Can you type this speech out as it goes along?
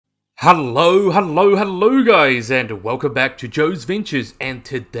Hello guys, and welcome back to Joe's Ventures, and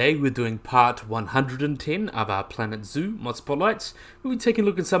today we're doing part 110 of our Planet Zoo mod spotlights. We'll be taking a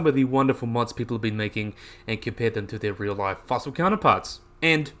look at some of the wonderful mods people have been making and compare them to their real life fossil counterparts.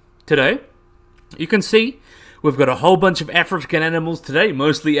 And today, you can see, we've got a whole bunch of African animals today,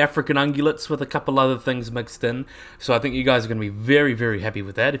 mostly African ungulates with a couple other things mixed in. So I think you guys are going to be very, very happy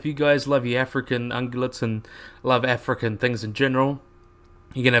with that. If you guys love your African ungulates and love African things in general,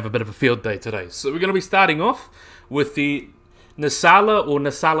 you're going to have a bit of a field day today. So we're going to be starting off with the Nasala or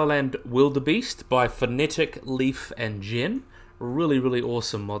Nasalaland Wildebeest by Phonetic, Leaf and Jen. Really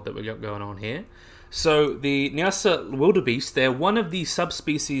awesome mod that we got going on here. So the Nyasa wildebeest, they're one of the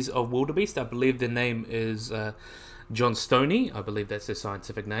subspecies of wildebeest. I believe their name is Johnstonii. I believe that's their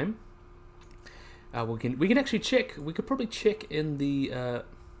scientific name. We can actually check. We could probably check in the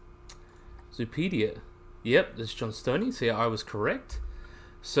Zoopedia. Yep, this is Johnstonii. So yeah, I was correct.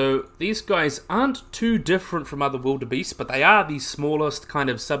 So these guys aren't too different from other wildebeest, but they are the smallest kind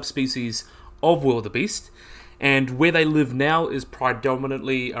of subspecies of wildebeest. And where they live now is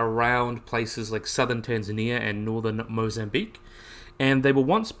predominantly around places like southern Tanzania and northern Mozambique. And they were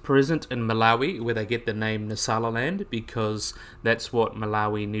once present in Malawi, where they get the name Nasalaland, because that's what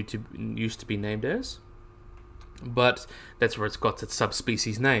Malawi used to be named as. But that's where it's got its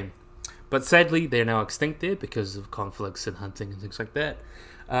subspecies name. But sadly, they're now extinct there because of conflicts and hunting and things like that.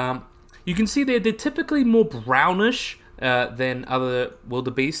 You can see they're typically more brownish than other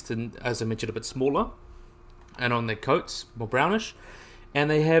wildebeest, and as I mentioned, a bit smaller. And on their coats, more brownish. And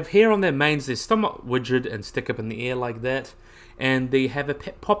they have hair on their manes. They're somewhat rigid and stick up in the air like that. And they have a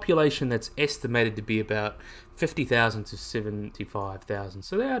population that's estimated to be about 50,000 to 75,000.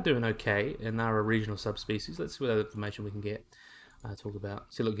 So they are doing okay, and they're a regional subspecies. Let's see what other information we can get. Talk about.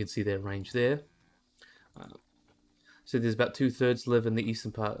 So look, you can see their range there. So there's about 2/3 live in the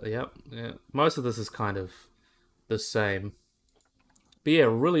eastern part. Yep, yeah. Most of this is kind of the same. But yeah,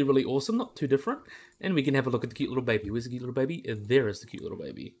 really awesome. Not too different. And we can have a look at the cute little baby. Where's the cute little baby? There is the cute little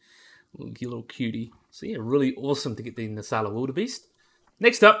baby. Cute little cutie. So yeah, really awesome to get the Nasala wildebeest.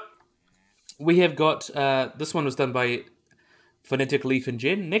 Next up, we have got, this one was done by Phonetic, Leaf and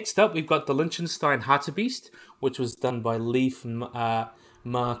Jen. Next up, we've got the Lichtenstein Hartebeest, which was done by Leaf,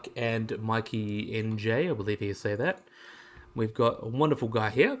 Marc and MikeyNJ. I believe you say that. We've got a wonderful guy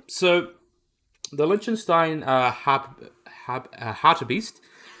here. So, the Lichtenstein Hartebeest,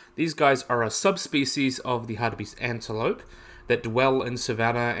 these guys are a subspecies of the Hartebeest antelope that dwell in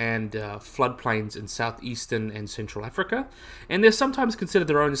savanna and floodplains in southeastern and central Africa. And they're sometimes considered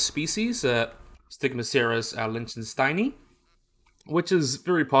their own species, Stigmaceras lichtensteini, which is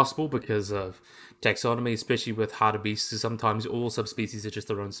very possible because of taxonomy, especially with hartebeests. Sometimes all subspecies are just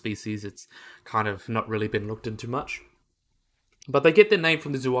their own species. It's kind of not really been looked into much. But they get their name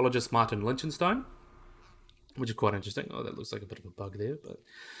from the zoologist Martin Lichtenstein, which is quite interesting. Oh, that looks like a bit of a bug there, but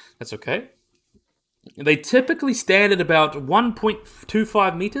that's okay. They typically stand at about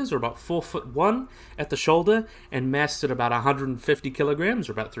 1.25 meters, or about 4'1" at the shoulder, and mass at about 150 kilograms,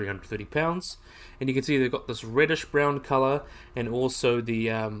 or about 330 pounds. And you can see they've got this reddish-brown color, and also the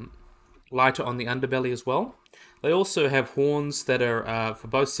lighter on the underbelly as well. They also have horns that are, for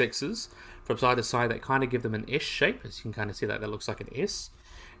both sexes, from side to side, that kind of give them an S shape. As you can kind of see that looks like an S.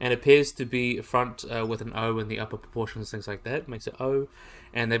 And it appears to be a front with an O in the upper proportions, things like that. Makes it O.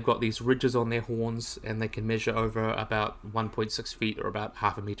 And they've got these ridges on their horns, and they can measure over about 1.6 feet, or about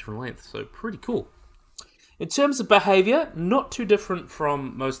half a meter in length. So pretty cool. In terms of behavior, not too different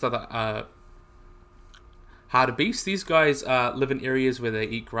from most other hartebeests. These guys live in areas where they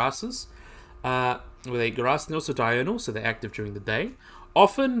eat grasses. And they're also diurnal, so they're active during the day.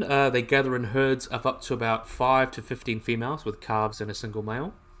 Often they gather in herds of up to about 5 to 15 females with calves and a single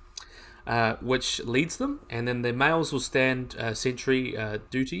male, which leads them. And then the males will stand sentry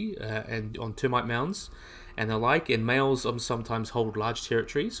duty and on termite mounds and the like. And males sometimes hold large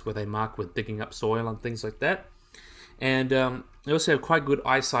territories where they mark with digging up soil and things like that. And they also have quite good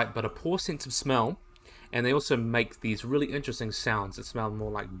eyesight, but a poor sense of smell. And they also make these really interesting sounds that smell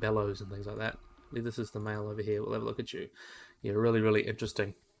more like bellows and things like that. I believe this is the male over here. We'll have a look at you. Yeah, really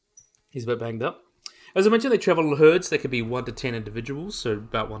interesting. He's a bit banged up. As I mentioned, they travel in herds. They could be 1 to 10 individuals, so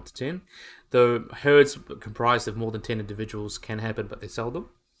about 1 to 10. Though herds comprised of more than 10 individuals can happen, but they're seldom.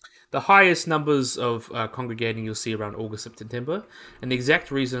 The highest numbers of congregating you'll see around August, September. And the exact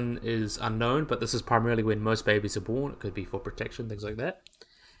reason is unknown, but this is primarily when most babies are born. It could be for protection, things like that.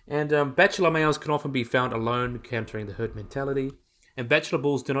 And bachelor males can often be found alone, countering the herd mentality. And bachelor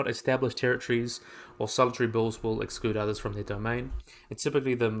bulls do not establish territories, while solitary bulls will exclude others from their domain. And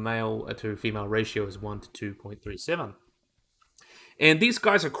typically the male to female ratio is 1 to 2.37. And these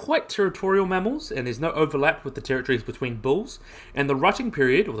guys are quite territorial mammals, and there's no overlap with the territories between bulls. And the rutting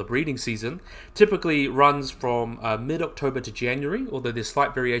period, or the breeding season, typically runs from mid-October to January, although there's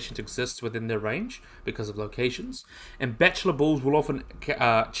slight variations exist within their range because of locations. And bachelor bulls will often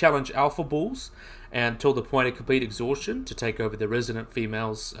challenge alpha bulls until the point of complete exhaustion to take over the resident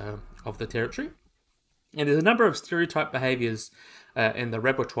females of the territory. And there's a number of stereotype behaviors in the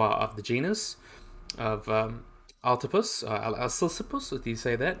repertoire of the genus of Hartebeest, Alcicipus, do you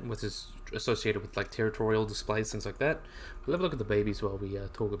say that? Which is associated with like territorial displays, things like that. We'll have a look at the babies while we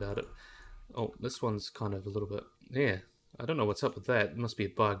talk about it. Oh, this one's kind of a little bit, yeah, I don't know what's up with that. It must be a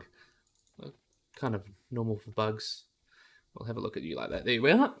bug. Kind of normal for bugs. We'll have a look at you like that. There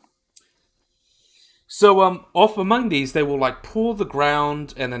we are. So, off among these, they will like paw the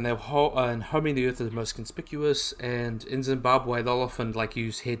ground, and then they'll homing the earth is the most conspicuous. And in Zimbabwe, they'll often like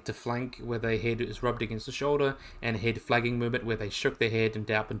use head to flank, where their head is rubbed against the shoulder, and head flagging movement, where they shook their head and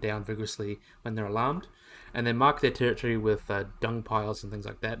up and down vigorously when they're alarmed. And they mark their territory with dung piles and things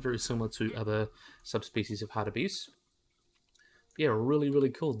like that, very similar to other subspecies of hartebeest. Yeah, really,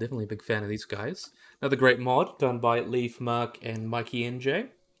 really cool. Definitely a big fan of these guys. Another great mod done by Leaf, Marc, and MikeyNJ.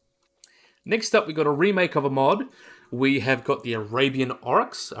 Next up, we got a remake of a mod. We have got the Arabian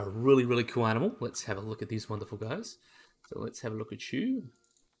Oryx, a really, really cool animal. Let's have a look at these wonderful guys. So let's have a look at you.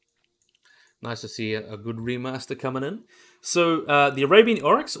 Nice to see a good remaster coming in. So the Arabian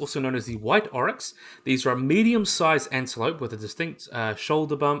Oryx, also known as the White Oryx, these are a medium-sized antelope with a distinct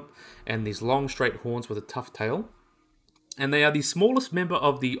shoulder bump and these long, straight horns with a tough tail. And they are the smallest member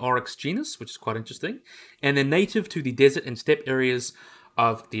of the Oryx genus, which is quite interesting. And they're native to the desert and steppe areas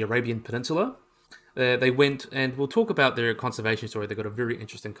of the Arabian Peninsula. They went, and we'll talk about their conservation story. They've got a very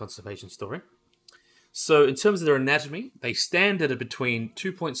interesting conservation story. So in terms of their anatomy, they stand at between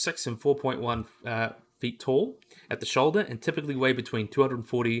 2.6 and 4.1 feet tall at the shoulder, and typically weigh between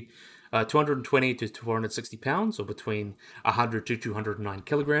 220 to 460 pounds, or between 100 to 209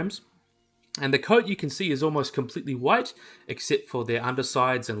 kilograms. And the coat you can see is almost completely white, except for their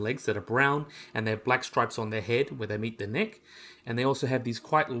undersides and legs that are brown, and they have black stripes on their head where they meet their neck. And they also have these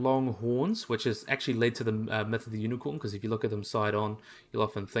quite long horns, which has actually led to the myth of the unicorn, because if you look at them side on, you'll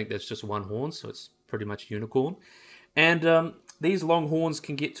often think there's just one horn, so it's pretty much a unicorn. And these long horns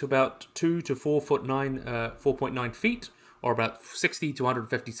can get to about 2 to 4.9 feet, or about 60 to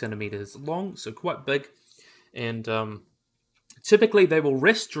 150 centimeters long, so quite big. And typically, they will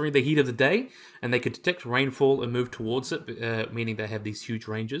rest during the heat of the day, and they can detect rainfall and move towards it, meaning they have these huge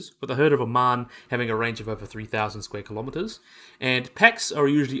ranges, with a herd of Oman having a range of over 3,000 square kilometers. And packs are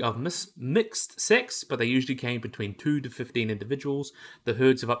usually of mixed sex, but they usually came between 2 to 15 individuals. The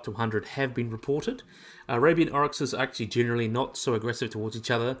herds of up to 100 have been reported. Arabian oryxes are actually generally not so aggressive towards each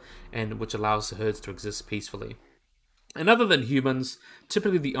other, and which allows the herds to exist peacefully. And other than humans,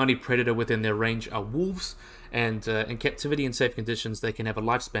 typically the only predator within their range are wolves, and in captivity and safe conditions they can have a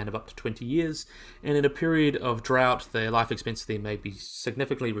lifespan of up to 20 years, and in a period of drought their life expectancy may be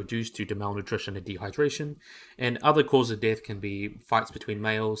significantly reduced due to malnutrition and dehydration, and other causes of death can be fights between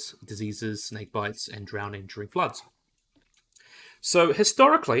males, diseases, snake bites, and drowning during floods. So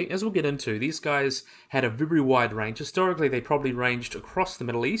historically, as we'll get into, these guys had a very wide range. Historically, they probably ranged across the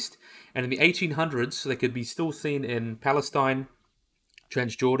Middle East, and in the 1800s, they could be still seen in Palestine,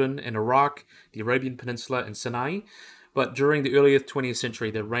 Transjordan, and Iraq, the Arabian Peninsula, and Sinai. But during the earlier 20th century,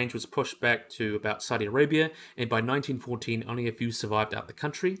 their range was pushed back to about Saudi Arabia, and by 1914, only a few survived out the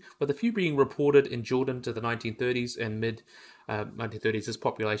country, with a few being reported in Jordan to the 1930s and mid-1930s. This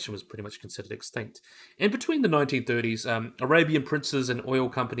population was pretty much considered extinct. And between the 1930s, Arabian princes and oil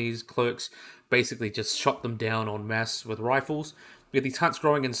companies, clerks, basically just shot them down en masse with rifles. We had these hunts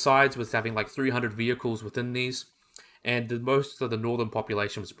growing in size, with having like 300 vehicles within these, and most of the northern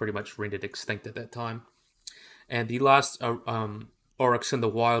population was pretty much rendered extinct at that time. And the last oryx in the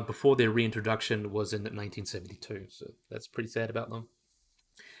wild before their reintroduction was in 1972, so that's pretty sad about them.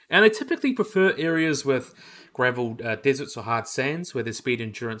 And they typically prefer areas with gravel deserts or hard sands, where their speed and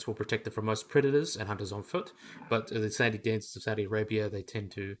endurance will protect them from most predators and hunters on foot. But in the sandy deserts of Saudi Arabia, they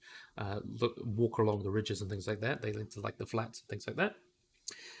tend to walk along the ridges and things like that. They tend to like the flats and things like that.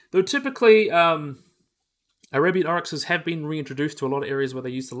 Though typically, Arabian oryxes have been reintroduced to a lot of areas where they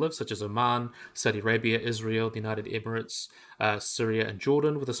used to live, such as Oman, Saudi Arabia, Israel, the United Arab Emirates, Syria, and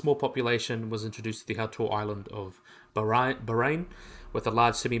Jordan. With a small population, was introduced to the Hator island of Bahrain, with a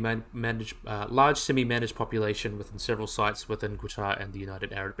large semi-managed population within several sites within Qatar and the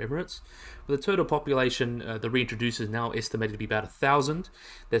United Arab Emirates. With the total population, the reintroduced is now estimated to be about 1,000.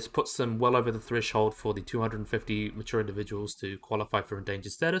 This puts them well over the threshold for the 250 mature individuals to qualify for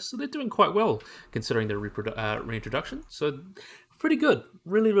endangered status. So they're doing quite well considering their reintroduction. So Pretty good.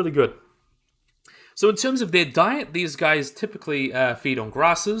 Really, really good. So in terms of their diet, these guys typically feed on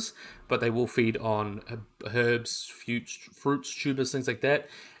grasses, but they will feed on herbs, fruits, tubers, things like that.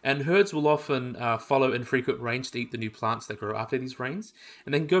 And herds will often follow infrequent rains to eat the new plants that grow after these rains.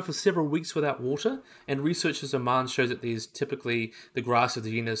 And they can go for several weeks without water. And researchers in Oman shows that these typically the grass of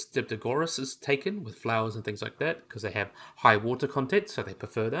the genus Dipterogoras is taken with flowers and things like that because they have high water content, so they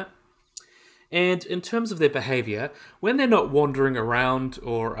prefer that. And in terms of their behavior, when they're not wandering around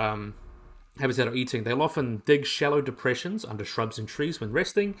or habitat or eating, they'll often dig shallow depressions under shrubs and trees when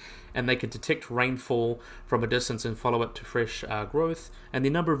resting, and they can detect rainfall from a distance and follow it to fresh growth. And the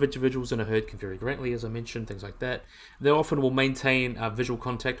number of individuals in a herd can vary greatly, as I mentioned, things like that. They often will maintain visual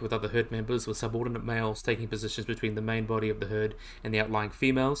contact with other herd members, with subordinate males taking positions between the main body of the herd and the outlying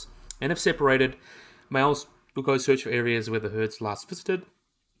females. And if separated, males will go search for areas where the herds last visited,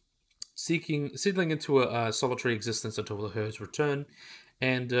 settling into a solitary existence until the herds return.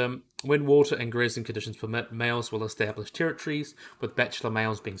 And when water and grazing conditions permit, males will establish territories, with bachelor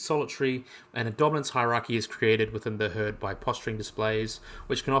males being solitary, and a dominance hierarchy is created within the herd by posturing displays,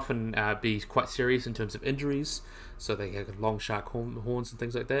 which can often be quite serious in terms of injuries. So they have long, sharp horns and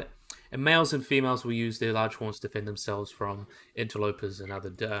things like that. And males and females will use their large horns to defend themselves from interlopers and other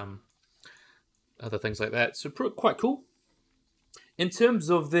things like that. So quite cool. In terms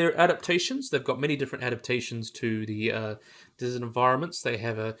of their adaptations, they've got many different adaptations to the desert environments. They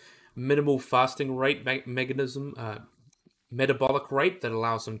have a minimal fasting rate metabolic rate that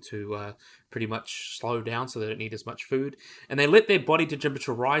allows them to pretty much slow down so they don't need as much food. And they let their body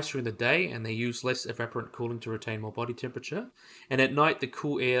temperature rise during the day, and they use less evaporant cooling to retain more body temperature. And at night, the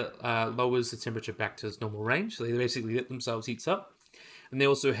cool air lowers the temperature back to its normal range. So they basically let themselves heat up. And they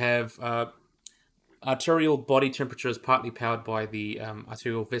also have arterial body temperature is partly powered by the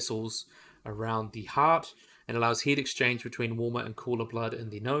arterial vessels around the heart, and allows heat exchange between warmer and cooler blood in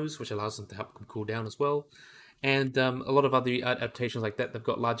the nose, which allows them to help them cool down as well. And a lot of other adaptations like that. They've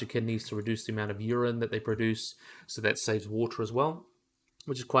got larger kidneys to reduce the amount of urine that they produce, so that saves water as well,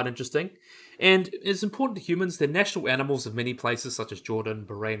 which is quite interesting. And it's important to humans. They're national animals of many places, such as Jordan,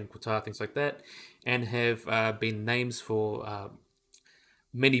 Bahrain, and Qatar, things like that, and have been names for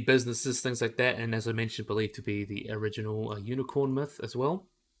many businesses, things like that, and as I mentioned, believed to be the original unicorn myth as well.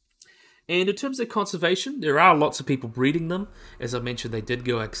 And in terms of conservation, there are lots of people breeding them. As I mentioned, they did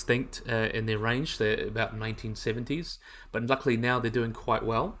go extinct in their range. They're about 1970s, but luckily now they're doing quite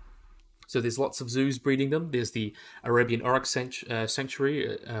well. So there's lots of zoos breeding them. There's the Arabian Oryx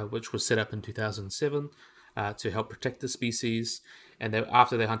Sanctuary, which was set up in 2007 to help protect the species. And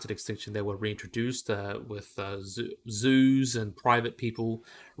after their hunted extinction, they were reintroduced with zoos and private people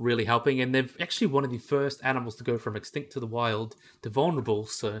really helping. And they're actually one of the first animals to go from extinct to the wild to vulnerable.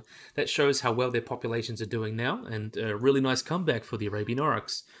 So that shows how well their populations are doing now. And a really nice comeback for the Arabian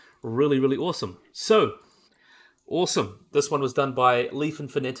Oryx. Really, really awesome. So, awesome. This one was done by Leaf and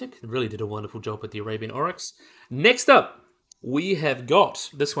Phonetic. They really did a wonderful job with the Arabian Oryx. Next up, we have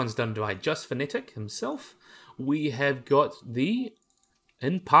got, this one's done by Just Phonetic himself. We have got the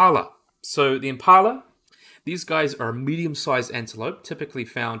Impala. So the Impala, these guys are a medium-sized antelope, typically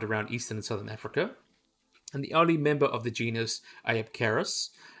found around eastern and southern Africa, and the only member of the genus Aepycaris,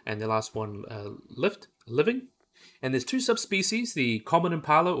 and the last one living. And there's two subspecies, the common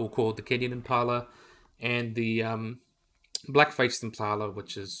Impala, or called the Kenyan Impala, and the black-faced Impala,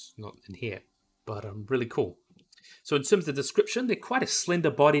 which is not in here, but really cool. So in terms of the description, they're quite a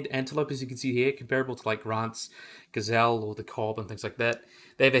slender-bodied antelope, as you can see here, comparable to like Grant's gazelle or the cob and things like that.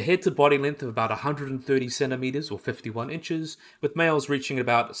 They have a head-to-body length of about 130 centimeters or 51 inches, with males reaching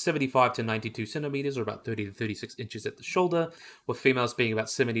about 75 to 92 centimeters or about 30 to 36 inches at the shoulder, with females being about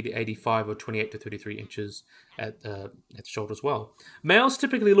 70 to 85 or 28 to 33 inches at the shoulder as well. Males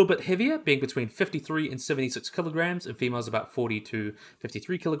typically a little bit heavier, being between 53 and 76 kilograms, and females about 40 to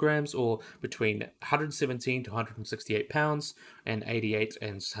 53 kilograms, or between 117 to 168 pounds, and 88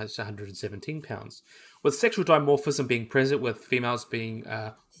 and 117 pounds. With sexual dimorphism being present, with females being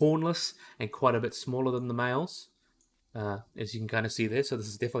hornless and quite a bit smaller than the males, as you can kind of see there. So this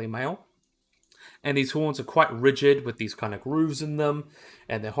is definitely a male. And these horns are quite rigid with these kind of grooves in them,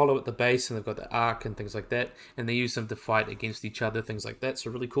 and they're hollow at the base, and they've got the arc and things like that, and they use them to fight against each other, things like that,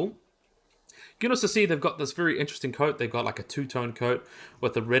 so really cool. You can also see they've got this very interesting coat. They've got like a two-tone coat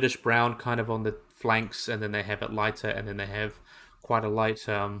with a reddish-brown kind of on the flanks, and then they have it lighter, and then they have quite a light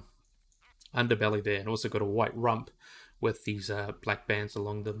underbelly there, and also got a white rump with these black bands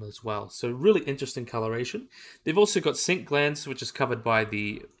along them as well. So really interesting coloration. They've also got scent glands, which is covered by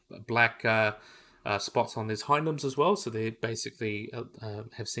the black spots on his hind limbs as well. So they basically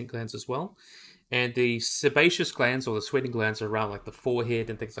have scent glands as well. And the sebaceous glands, or the sweating glands, are around like the forehead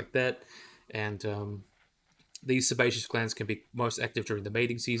and things like that. And these sebaceous glands can be most active during the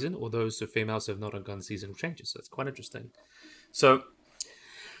mating season, or those of females who have not undergone seasonal changes. So it's quite interesting. So,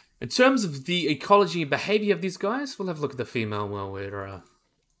 in terms of the ecology and behavior of these guys, we'll have a look at the female while we're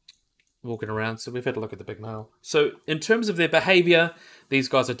walking around. So we've had a look at the big male. So in terms of their behavior, these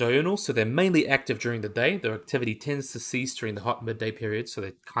guys are diurnal, so they're mainly active during the day. Their activity tends to cease during the hot midday period, so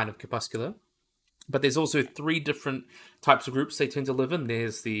they're kind of crepuscular. But there's also 3 different types of groups they tend to live in.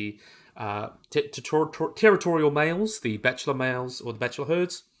 There's the territorial males, the bachelor males, or the bachelor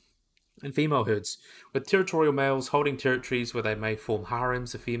herds, and female herds, with territorial males holding territories where they may form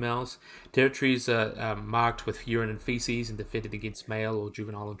harems of females. Territories are marked with urine and feces and defended against male or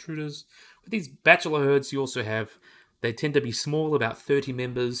juvenile intruders. With these bachelor herds, you also have, they tend to be small, about 30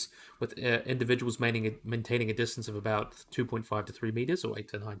 members, with individuals maintaining a distance of about 2.5 to 3 meters, or 8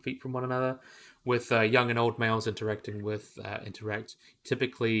 to 9 feet from one another, with young and old males interact.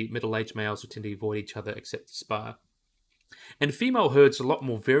 Typically, middle-aged males who tend to avoid each other except to spar. And female herds are a lot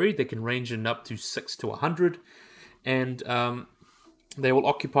more varied. They can range in up to 6 to 100, and they will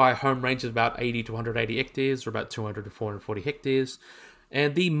occupy home ranges of about 80 to 180 hectares, or about 200 to 440 hectares.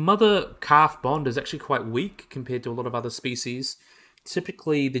 And the mother-calf bond is actually quite weak compared to a lot of other species.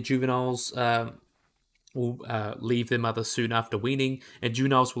 Typically, the juveniles will leave their mother soon after weaning, and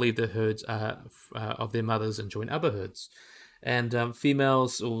juveniles will leave the herds of their mothers and join other herds. And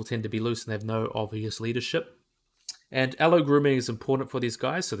females will tend to be loose and have no obvious leadership. And allo-grooming is important for these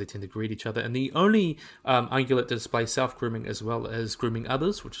guys, so they tend to greet each other. And the only ungulate to display self-grooming as well as grooming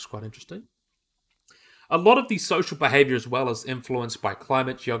others, which is quite interesting. A lot of the social behavior as well is influenced by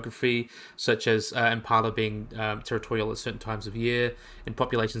climate, geography, such as impala being territorial at certain times of year. In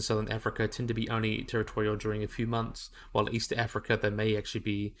populations in southern Africa tend to be only territorial during a few months, while in East Africa they may actually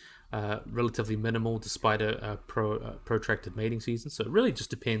be relatively minimal despite a protracted mating season. So it really just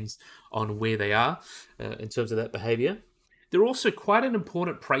depends on where they are in terms of that behavior. They're also quite an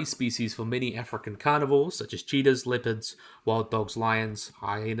important prey species for many African carnivores, such as cheetahs, leopards, wild dogs, lions,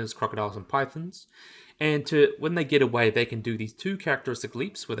 hyenas, crocodiles, and pythons. And when they get away, they can do these 2 characteristic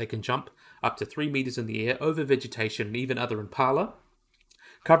leaps where they can jump up to 3 meters in the air over vegetation and even other impala,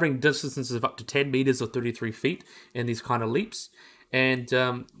 covering distances of up to 10 meters or 33 feet in these kind of leaps. And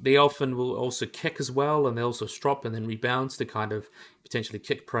they often will also kick as well, and they also strop and then rebounds to kind of potentially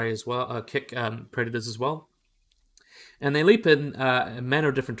kick prey as well, predators as well. And they leap in a manner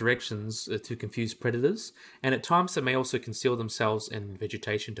of different directions to confuse predators. And at times they may also conceal themselves in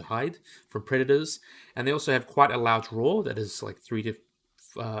vegetation to hide from predators. And they also have quite a large roar that is like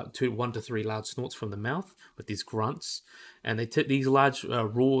 1 to 3 loud snorts from the mouth with these grunts. And these large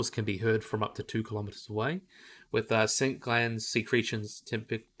roars can be heard from up to 2 kilometers away. With scent glands secretions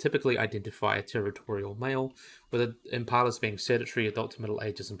typically identify a territorial male, with impalas being sedentary, adult to middle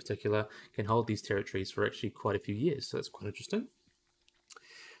ages in particular, can hold these territories for actually quite a few years, so that's quite interesting.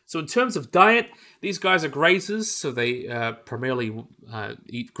 So in terms of diet, these guys are grazers, so they primarily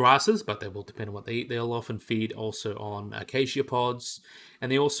eat grasses, but they will depend on what they eat. They'll often feed also on acacia pods, and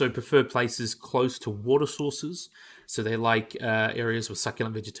they also prefer places close to water sources, so they like areas with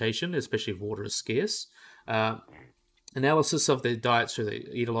succulent vegetation, especially if water is scarce. Analysis of their diet, so they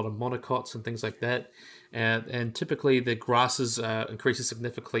eat a lot of monocots and things like that, and typically the grasses increases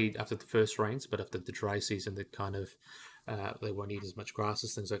significantly after the first rains, but after the dry season they kind of they won't eat as much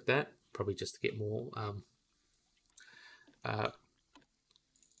grasses, things like that, probably just to get more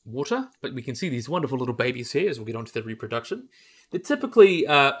water. But we can see these wonderful little babies here as we get onto the reproduction. They're typically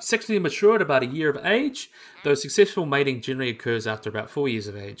sexually mature at about a year of age, though successful mating generally occurs after about 4 years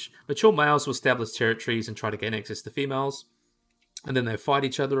of age. Mature males will establish territories and try to gain access to females, and then they fight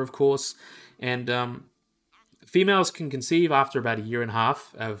each other, of course. And females can conceive after about a year and a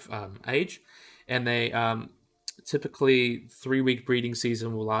half of age, and they typically 3-week breeding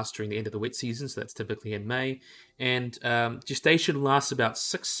season will last during the end of the wet season, so that's typically in May. And gestation lasts about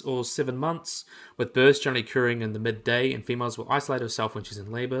 6 or 7 months, with births generally occurring in the midday, and females will isolate herself when she's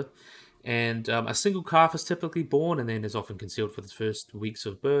in labor. And a single calf is typically born and then is often concealed for the first weeks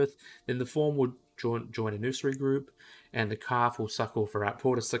of birth. Then the fawn will join a nursery group, and the calf will suckle for about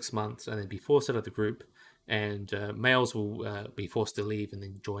 4 to 6 months and then be forced out of the group. And males will be forced to leave and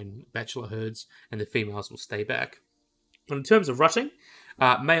then join bachelor herds, and the females will stay back. And in terms of rutting,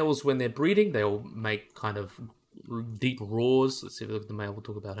 males, when they're breeding, they'll make kind of deep roars. Let's see if we look at the male, we'll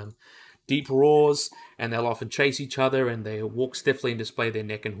talk about him. Deep roars, and they'll often chase each other, and they'll walk stiffly and display their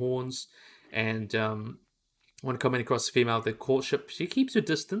neck and horns. And when coming across a female, the courtship, she keeps her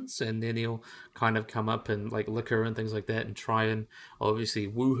distance, and then he'll kind of come up and like lick her and things like that, and try and obviously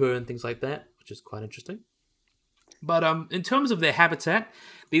woo her and things like that, which which is quite interesting. But in terms of their habitat,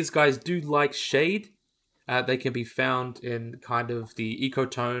 these guys do like shade. They can be found in kind of the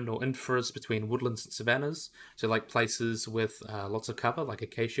ecotone or infrared between woodlands and savannas. So like places with lots of cover, like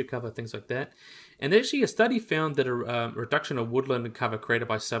acacia cover, things like that. And actually a study found that a reduction of woodland cover created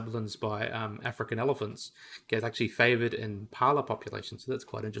by sublands by African elephants gets actually favored in impala populations. So that's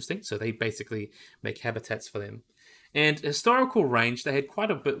quite interesting. So they basically make habitats for them. And historical range, they had quite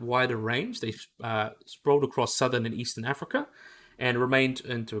a bit wider range. They sprawled across southern and eastern Africa and remained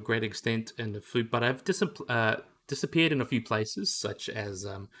to a great extent in the food, but have disappeared in a few places, such as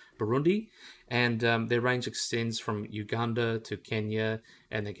Burundi, and their range extends from Uganda to Kenya,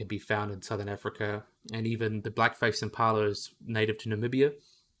 and they can be found in southern Africa, and even the black-faced impala is native to Namibia,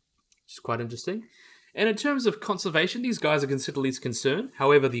 which is quite interesting. And in terms of conservation, these guys are considered least concern.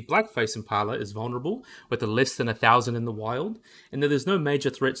 However, the black-faced impala is vulnerable, with less than 1,000 in the wild, and there's no major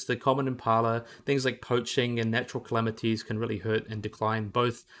threats to the common impala. Things like poaching and natural calamities can really hurt and decline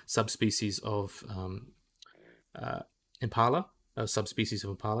both subspecies of impala. Subspecies of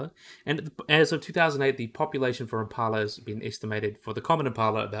impala. And as of 2008, the population for impala has been estimated for the common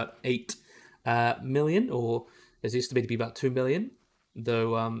impala about 8 million, or is estimated to be about 2 million.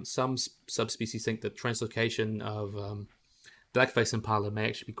 Though some subspecies think that translocation of black-faced impala may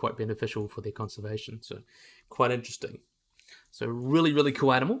actually be quite beneficial for their conservation. So, quite interesting. So, really, really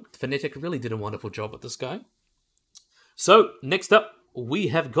cool animal. Phonetic really did a wonderful job with this guy. So, next up, we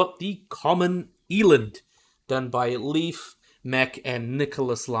have got the common eland, done by Leif, Mac, and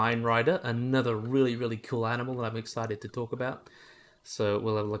Nicholas Lionrider. Another really, really cool animal that I'm excited to talk about. So,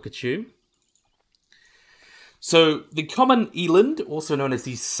 we'll have a look at you. So, the common eland, also known as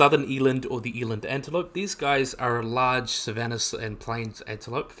the southern eland or the eland antelope, these guys are a large savanna and plains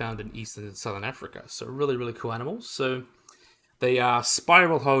antelope found in eastern and southern Africa. So, really, really cool animals. So, they are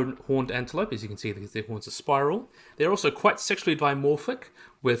spiral horned antelope. As you can see, their horns are spiral. They're also quite sexually dimorphic,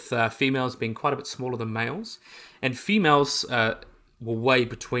 with females being quite a bit smaller than males. And females will weigh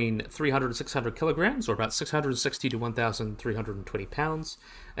between 300 and 600 kilograms, or about 660 to 1,320 pounds,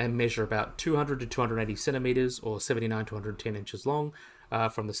 and measure about 200 to 280 centimeters, or 79 to 110 inches long,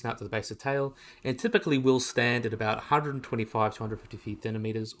 from the snout to the base of the tail, and typically will stand at about 125 to 150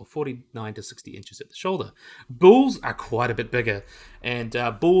 centimeters, or 49 to 60 inches at the shoulder. Bulls are quite a bit bigger, and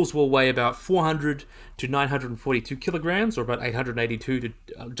bulls will weigh about 400 to 942 kilograms, or about 882 to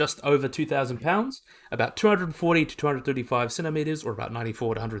just over 2,000 pounds, about 240 to 235 centimeters, or about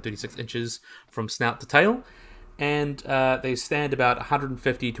 94 to 136 inches from snout to tail. And they stand about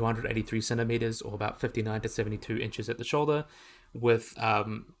 150 to 183 centimeters, or about 59 to 72 inches at the shoulder, with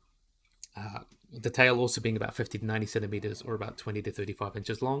the tail also being about 50 to 90 centimeters, or about 20 to 35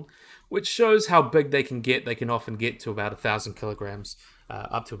 inches long, which shows how big they can get. They can often get to about 1,000 kilograms,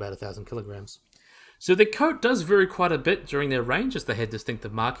 up to about 1,000 kilograms. So their coat does vary quite a bit during their range, as they had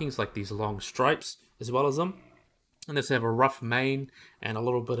distinctive markings like these long stripes as well as them. And they have a rough mane and a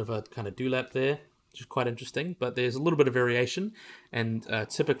little bit of a kind of dewlap there, which is quite interesting, but there's a little bit of variation, and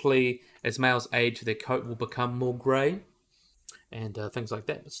typically as males age, their coat will become more grey, and things like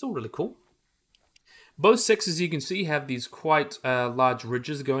that, but still really cool. Both sexes, you can see, have these quite large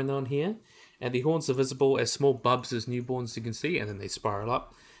ridges going on here, and the horns are visible as small bubs as newborns, you can see, and then they spiral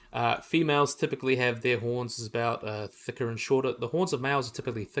up. Females typically have their horns as about thicker and shorter. The horns of males are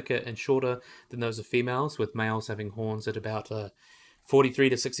typically thicker and shorter than those of females, with males having horns at about 43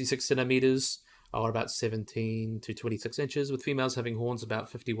 to 66 centimeters, or about 17 to 26 inches, with females having horns about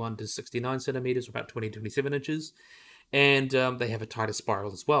 51 to 69 centimeters, or about 20 to 27 inches. And they have a tighter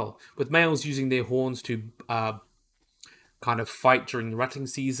spiral as well, with males using their horns to kind of fight during the rutting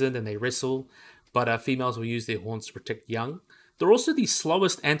season, and they wrestle, but females will use their horns to protect young. They're also the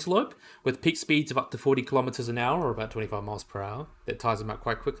slowest antelope, with peak speeds of up to 40 kilometers an hour, or about 25 miles per hour. That tires them out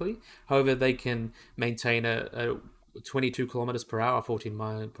quite quickly. However, they can maintain a 22 kilometers per hour, 14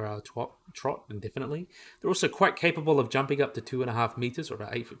 mile per hour trot indefinitely. They're also quite capable of jumping up to 2.5 meters, or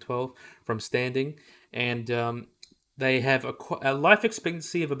about 8 foot 12, from standing. And they have a life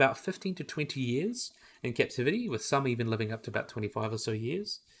expectancy of about 15 to 20 years in captivity, with some even living up to about 25 or so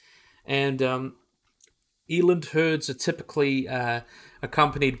years. And eland herds are typically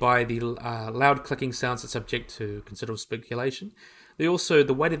accompanied by the loud clicking sounds that subject to considerable speculation.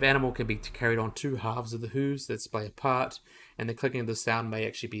 The weight of the animal can be carried on two halves of the hooves that splay apart, and the clicking of the sound may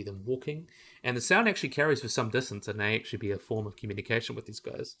actually be them walking. And the sound actually carries for some distance, and may actually be a form of communication with these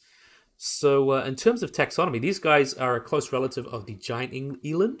guys. So in terms of taxonomy, these guys are a close relative of the giant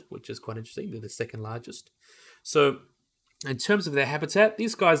eland, which is quite interesting. They're the second largest. So in terms of their habitat,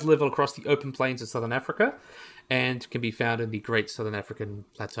 these guys live across the open plains of southern Africa, and can be found in the Great Southern African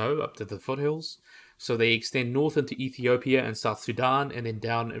Plateau up to the foothills. So they extend north into Ethiopia and South Sudan, and then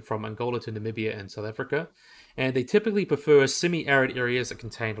down from Angola to Namibia and South Africa. And they typically prefer semi-arid areas that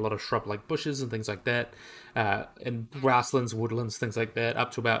contain a lot of shrub-like bushes and things like that, and grasslands, woodlands, things like that,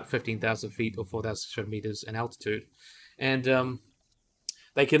 up to about 15,000 feet or 4,000 meters in altitude. And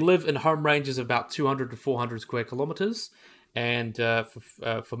they can live in home ranges of about 200 to 400 square kilometers, and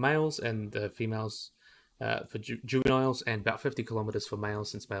for males, and females for juveniles, and about 50 kilometers for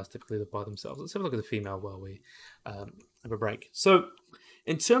males, since males typically live by themselves. Let's have a look at the female while we have a break. So,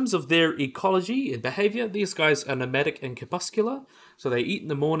 in terms of their ecology and behavior, these guys are nomadic and crepuscular. So they eat in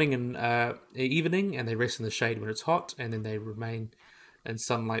the morning and evening, and they rest in the shade when it's hot, and then they remain in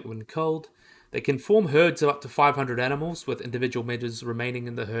sunlight when cold. They can form herds of up to 500 animals, with individual members remaining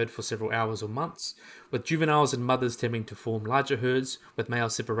in the herd for several hours or months, with juveniles and mothers tending to form larger herds, with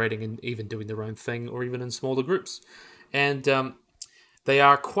males separating and even doing their own thing, or even in smaller groups. And they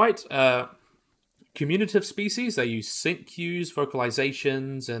are quite communicative species. They use scent cues,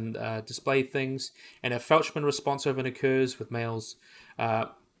 vocalizations, and display things, and a Felchman response often occurs with males,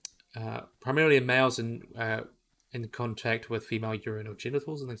 primarily in males in contact with female urine or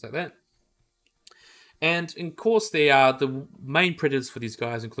genitals and things like that. And, of course, the main predators for these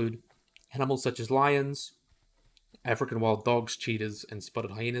guys include animals such as lions, African wild dogs, cheetahs, and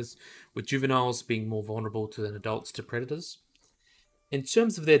spotted hyenas, with juveniles being more vulnerable than adults to predators. In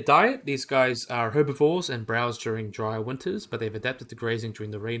terms of their diet, these guys are herbivores and browse during drier winters, but they've adapted to grazing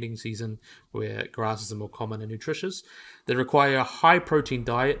during the raining season, where grasses are more common and nutritious. They require a high-protein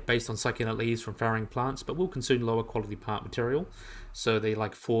diet based on succulent leaves from flowering plants, but will consume lower-quality plant material. So they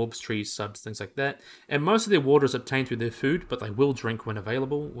like forbs, trees, subs, things like that. And most of their water is obtained through their food, but they will drink when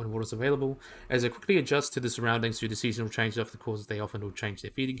water is available. As they quickly adjust to the surroundings due to seasonal changes of the causes, they often will change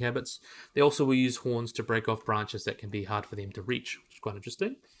their feeding habits. They also will use horns to break off branches that can be hard for them to reach, which is quite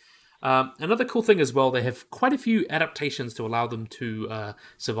interesting. Another cool thing as well, they have quite a few adaptations to allow them to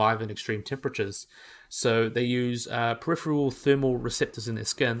survive in extreme temperatures. So they use peripheral thermal receptors in their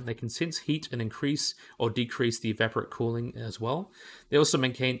skin. They can sense heat and increase or decrease the evaporate cooling as well. They also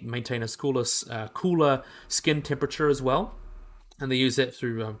maintain a cooler skin temperature as well. And they use that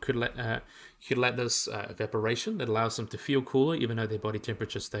through cutaneous evaporation that allows them to feel cooler even though their body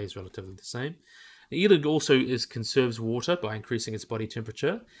temperature stays relatively the same. The eel also conserves water by increasing its body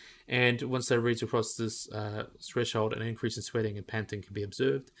temperature, and once they reach across this threshold, an increase in sweating and panting can be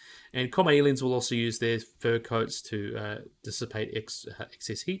observed. And common elands will also use their fur coats to dissipate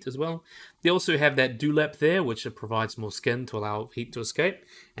excess heat as well. They also have that dewlap there, which provides more skin to allow heat to escape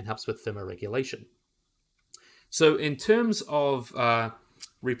and helps with thermoregulation. So in terms of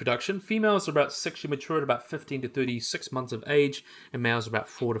reproduction, females are about sexually mature at about 15 to 36 months of age, and males are about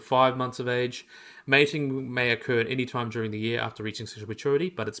 4 to 5 months of age. Mating may occur at any time during the year after reaching sexual maturity,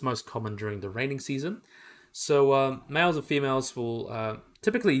 but it's most common during the raining season. So males and females will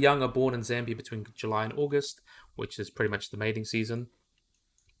typically young are born in Zambia between July and August, which is pretty much the mating season.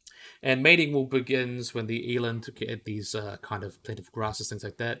 And mating will begins when the eland get these kind of plentiful grasses, things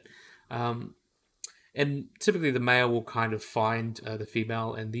like that. And typically the male will kind of find the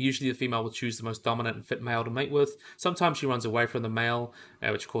female, and usually the female will choose the most dominant and fit male to mate with. Sometimes she runs away from the male,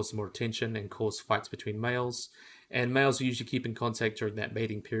 which causes more attention and causes fights between males. And males will usually keep in contact during that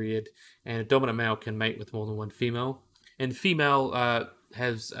mating period, and a dominant male can mate with more than one female. And female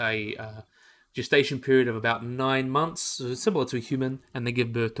has a gestation period of about 9 months, so similar to a human, and they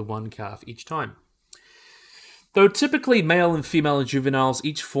give birth to one calf each time. Though typically male and female and juveniles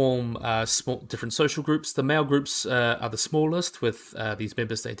each form different social groups, the male groups are the smallest, with these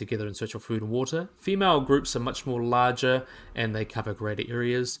members stay together in search of food and water. Female groups are much more larger, and they cover greater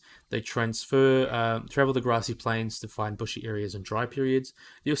areas. They travel the grassy plains to find bushy areas in dry periods.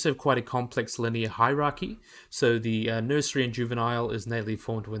 They also have quite a complex linear hierarchy. So the nursery and juvenile is natally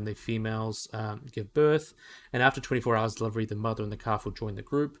formed when the females give birth, and after 24 hours delivery, the mother and the calf will join the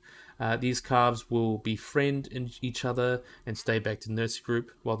group. These calves will befriend each other and stay back to the nursery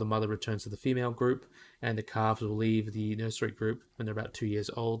group, while the mother returns to the female group, and the calves will leave the nursery group when they're about 2 years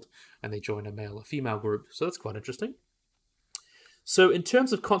old, and they join a male or female group. So that's quite interesting. So in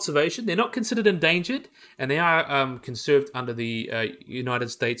terms of conservation, they're not considered endangered, and they are conserved under the United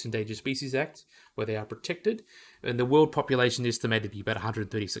States Endangered Species Act, where they are protected. And the world population is estimated to be about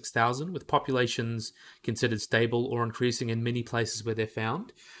 136,000, with populations considered stable or increasing in many places where they're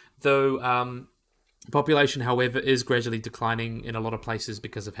found. Though population, however, is gradually declining in a lot of places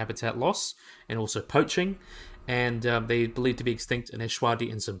because of habitat loss and also poaching. And they believed to be extinct in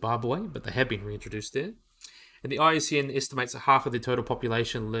Eswatini and Zimbabwe, but they have been reintroduced there. And the IUCN estimates that half of the total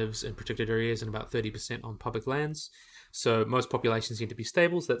population lives in protected areas and about 30% on public lands. So most populations seem to be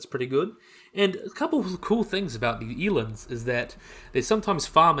stable, so that's pretty good. And a couple of cool things about the elands is that they're sometimes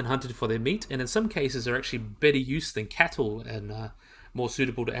farmed and hunted for their meat, and in some cases are actually better used than cattle and more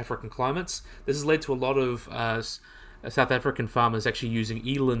suitable to African climates. This has led to a lot of South African farmers actually using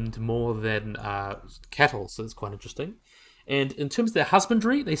eland more than cattle, so it's quite interesting. And in terms of their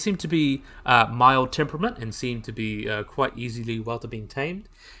husbandry, they seem to be mild temperament and seem to be quite easily well to being tamed.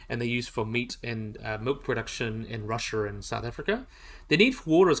 And they're used for meat and milk production in Russia and South Africa. Their need for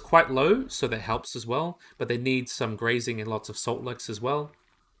water is quite low, so that helps as well. But they need some grazing and lots of salt licks as well.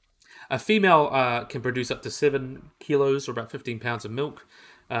 A female can produce up to 7 kilos or about 15 pounds of milk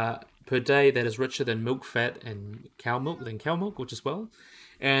per day that is richer than milk fat and cow milk, which is well.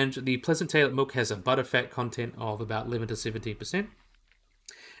 And the pleasant-tailored milk has a butterfat content of about 11 to 17%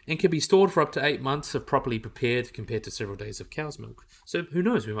 and can be stored for up to 8 months if properly prepared compared to several days of cow's milk. So who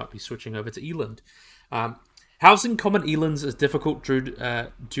knows, we might be switching over to eland. Housing common elands is difficult due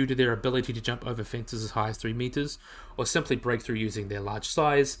to their ability to jump over fences as high as 3 meters or simply break through using their large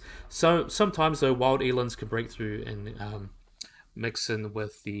size. So sometimes, though, wild elands can break through and mix in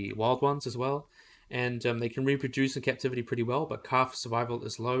with the wild ones as well. And they can reproduce in captivity pretty well, but calf survival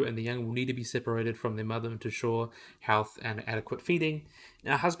is low and the young will need to be separated from their mother to ensure health and adequate feeding.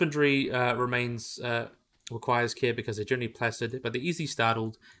 Now, husbandry requires care because they're generally placid, but they're easily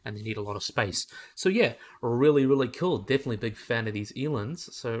startled and they need a lot of space. So yeah, really, really cool. Definitely a big fan of these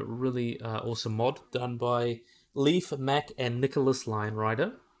elands. So really awesome mod done by Leaf, Mac, and Nicholas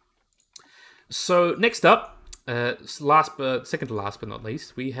Lionrider. So next up, second to last but not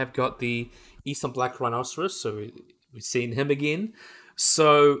least, we have got the Eastern Black Rhinoceros. So we've seen him again.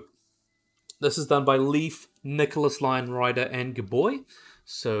 So this is done by Leaf, Nicholas Lionrider, and Gaboy.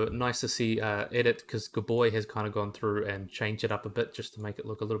 So nice to see edit, because Gaboy has kind of gone through and changed it up a bit just to make it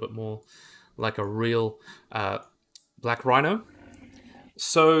look a little bit more like a real black rhino.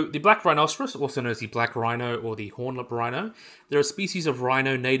 So the black rhinoceros, also known as the black rhino or the hornlip rhino, they're a species of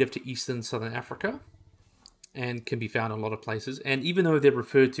rhino native to eastern southern Africa and can be found in a lot of places. And even though they're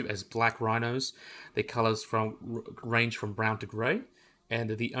referred to as black rhinos, their colors range from brown to grey, and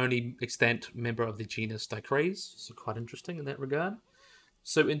they're the only extant member of the genus Dicraeus, so quite interesting in that regard.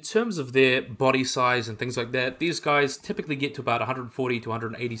 So in terms of their body size and things like that, these guys typically get to about 140 to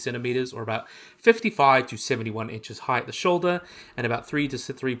 180 centimeters, or about 55 to 71 inches high at the shoulder, and about 3 to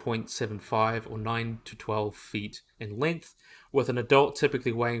 3.75 or 9 to 12 feet in length, with an adult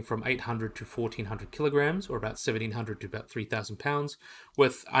typically weighing from 800 to 1400 kilograms, or about 1700 to about 3000 pounds,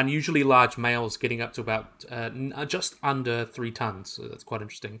 with unusually large males getting up to about just under 3 tons, so that's quite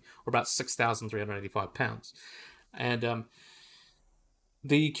interesting, or about 6,385 pounds. And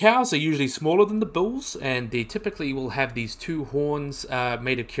the cows are usually smaller than the bulls, and they typically will have these 2 horns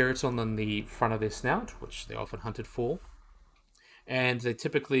made of keratin on the front of their snout, which they're often hunted for. And they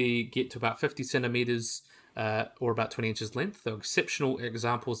typically get to about 50 centimeters or about 20 inches length. There are exceptional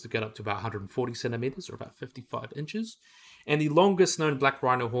examples that get up to about 140 centimeters or about 55 inches. And the longest known black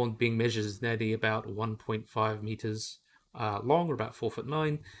rhino horn being measured is nearly about 1.5 meters long, or about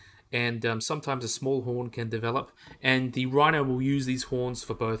 4'9". And sometimes a small horn can develop, and the rhino will use these horns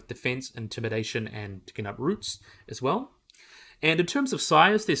for both defense, intimidation, and picking up roots as well. And in terms of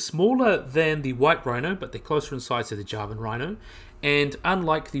size, they're smaller than the white rhino, but they're closer in size to the Javan rhino. And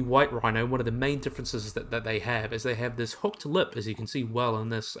unlike the white rhino, one of the main differences that they have is they have this hooked lip, as you can see well in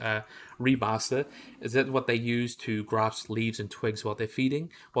this remaster, is that what they use to grasp leaves and twigs while they're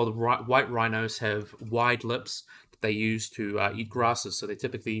feeding, while the white rhinos have wide lips they use to eat grasses. So they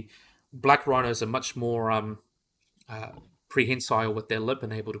typically, black rhinos are much more prehensile with their lip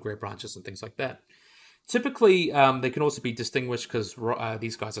and able to grab branches and things like that. Typically, they can also be distinguished because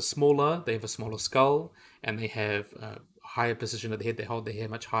these guys are smaller, they have a smaller skull, and they have higher position of the head. They hold their hair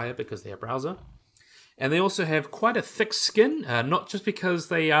much higher because they are browser. And they also have quite a thick skin, not just because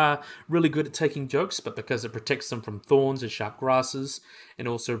they are really good at taking jokes, but because it protects them from thorns and sharp grasses, and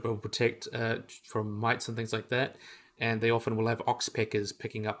also will protect from mites and things like that. And they often will have oxpeckers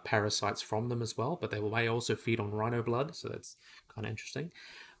picking up parasites from them as well, but they may also feed on rhino blood, so that's kind of interesting.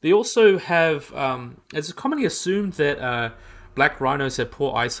 They also have, it's commonly assumed that black rhinos have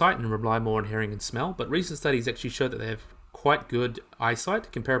poor eyesight and rely more on hearing and smell, but recent studies actually show that they have quite good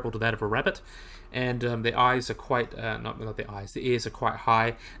eyesight, comparable to that of a rabbit. And their eyes are quite, not their eyes, their ears are quite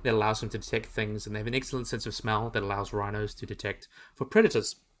high. That allows them to detect things, and they have an excellent sense of smell that allows rhinos to detect for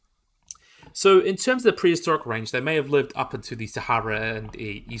predators. So in terms of the prehistoric range, they may have lived up into the Sahara and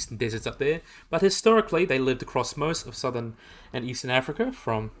the eastern deserts up there, but historically they lived across most of southern and eastern Africa,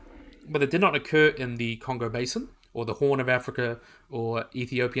 from but they did not occur in the Congo Basin or the Horn of Africa or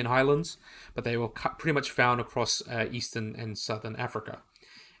Ethiopian highlands, but they were pretty much found across eastern and southern Africa.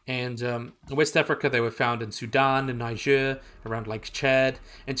 And in West Africa, they were found in Sudan and Niger, around Lake Chad.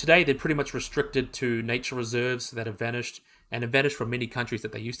 And today, they're pretty much restricted to nature reserves that have vanished, and have vanished from many countries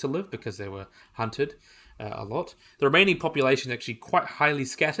that they used to live because they were hunted a lot. The remaining population is actually quite highly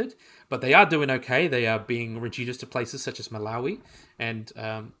scattered, but they are doing okay. They are being reduced to places such as Malawi and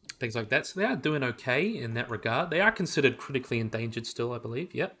things like that. So they are doing okay in that regard. They are considered critically endangered still, I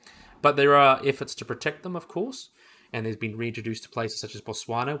believe, yeah. But there are efforts to protect them, of course. And they've been reintroduced to places such as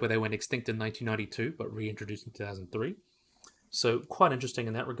Botswana, where they went extinct in 1992, but reintroduced in 2003. So quite interesting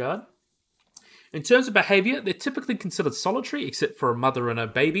in that regard. In terms of behavior, they're typically considered solitary, except for a mother and a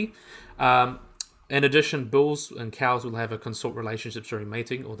baby. In addition, bulls and cows will have a consort relationships during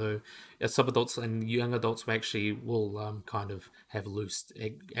mating, although subadults and young adults will kind of have loose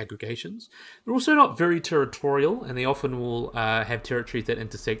aggregations. They're also not very territorial, and they often will have territories that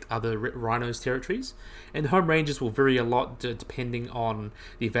intersect other rhinos' territories. And home ranges will vary a lot depending on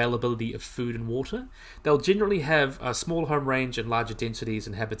the availability of food and water. They'll generally have a small home range and larger densities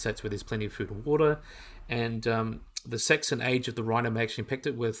and habitats where there's plenty of food and water. And the sex and age of the rhino may actually impact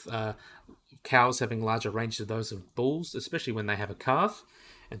it, with cows having larger ranges of those of bulls, especially when they have a calf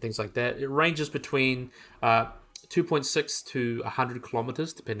and things like that. It ranges between 2.6 to 100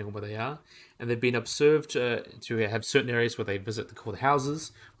 kilometers, depending on where they are. And they've been observed to have certain areas where they visit called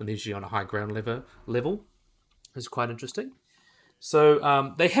houses, when they're usually on a high ground level. It's quite interesting.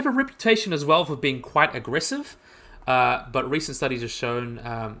 So they have a reputation as well for being quite aggressive, but recent studies have shown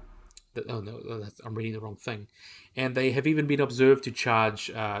that, oh no, I'm reading the wrong thing. And they have even been observed to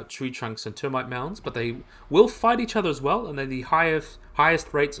charge tree trunks and termite mounds, but they will fight each other as well, and they're the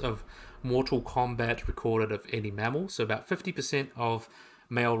highest rates of mortal combat recorded of any mammal. So about 50% of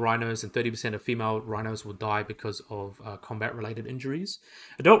male rhinos and 30% of female rhinos will die because of combat-related injuries.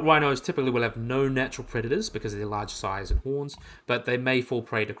 Adult rhinos typically will have no natural predators because of their large size and horns, but they may fall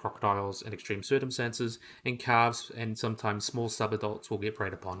prey to crocodiles in extreme circumstances, and calves and sometimes small subadults will get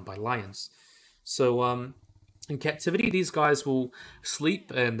preyed upon by lions. So in captivity, these guys will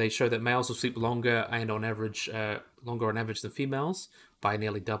sleep, and they show that males will sleep longer on average than females, by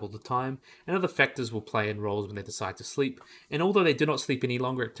nearly double the time. And other factors will play in roles when they decide to sleep. And although they do not sleep any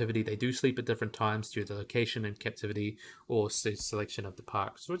longer activity, they do sleep at different times due to the location and captivity or selection of the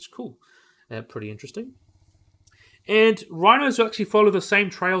park. So it's cool. Pretty interesting. And rhinos will actually follow the same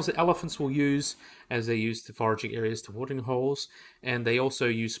trails that elephants will use, as they use the foraging areas to watering holes. And they also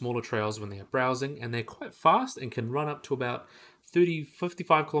use smaller trails when they are browsing. And they're quite fast and can run up to about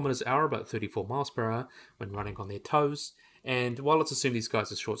 55 kilometers an hour, about 34 miles per hour, when running on their toes. And while it's assumed these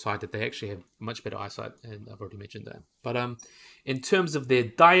guys are short-sighted, they actually have much better eyesight, and I've already mentioned that. But in terms of their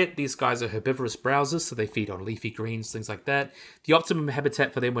diet, these guys are herbivorous browsers, so they feed on leafy greens, things like that. The optimum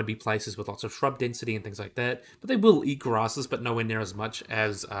habitat for them would be places with lots of shrub density and things like that. But they will eat grasses, but nowhere near as much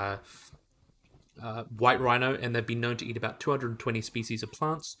as white rhino, and they've been known to eat about 220 species of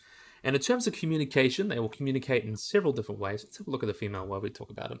plants. And in terms of communication, they will communicate in several different ways. Let's have a look at the female while we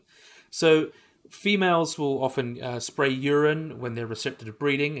talk about them. So females will often spray urine when they're receptive to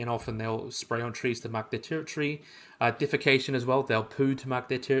breeding, and often they'll spray on trees to mark their territory. Defecation as well, they'll poo to mark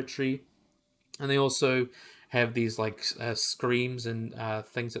their territory. And they also have these like screams and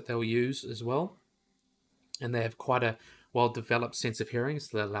things that they'll use as well. And they have quite a well-developed sense of hearing,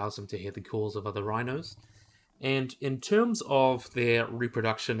 so that allows them to hear the calls of other rhinos. And in terms of their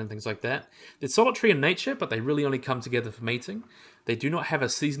reproduction and things like that, they're solitary in nature, but they really only come together for mating. They do not have a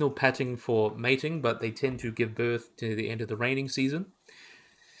seasonal pattern for mating, but they tend to give birth to the end of the raining season.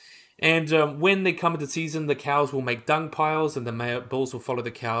 And when they come into season, the cows will make dung piles, and the bulls will follow the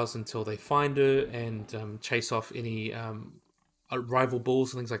cows until they find her and chase off any rival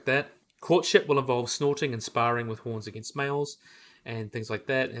bulls and things like that. Courtship will involve snorting and sparring with horns against males, and things like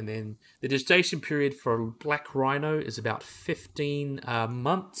that. And then the gestation period for a black rhino is about 15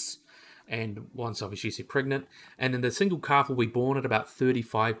 months, and once obviously she's pregnant. And then the single calf will be born at about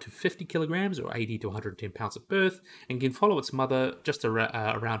 35 to 50 kilograms, or 80 to 110 pounds at birth, and can follow its mother just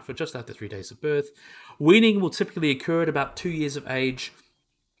around for just after 3 days of birth. Weaning will typically occur at about 2 years of age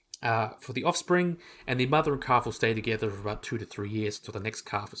for the offspring, and the mother and calf will stay together for about 2 to 3 years until the next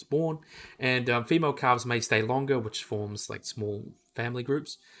calf is born. And female calves may stay longer, which forms like small family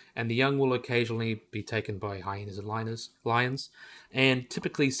groups, and the young will occasionally be taken by hyenas and lions. And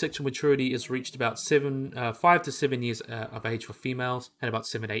typically sexual maturity is reached about 5 to 7 years of age for females, and about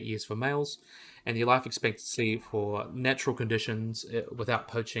 7 to 8 years for males. And the life expectancy for natural conditions without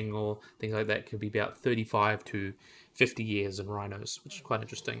poaching or things like that could be about 35 to 50 years in rhinos, which is quite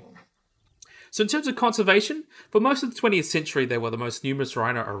interesting. So in terms of conservation, for most of the 20th century, they were the most numerous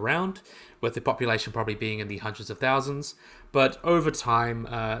rhino around, with the population probably being in the hundreds of thousands. But over time,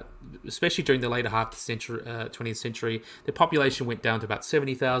 especially during the later half of the century, 20th century, the population went down to about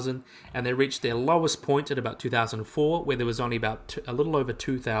 70,000, and they reached their lowest point at about 2004, where there was only about a little over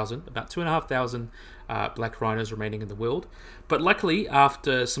 2,000, about 2,500 black rhinos remaining in the world. But luckily,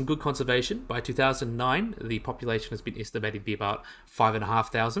 after some good conservation, by 2009, the population has been estimated to be about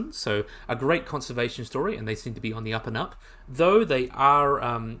 5,500. So a great conservation story, and they seem to be on the up and up. Though they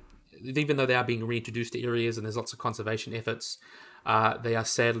are, even though they are being reintroduced to areas and there's lots of conservation efforts, they are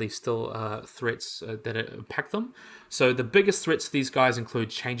sadly still threats that impact them. So the biggest threats to these guys include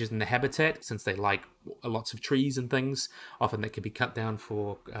changes in the habitat, since they like lots of trees and things. Often they can be cut down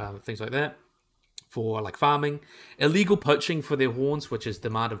for things like that, for like farming, illegal poaching for their horns, which is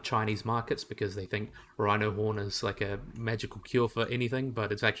demand of Chinese markets because they think rhino horn is like a magical cure for anything,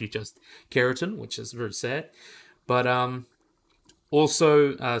 but it's actually just keratin, which is very sad. But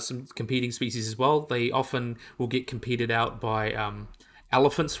also some competing species as well. They often will get competed out by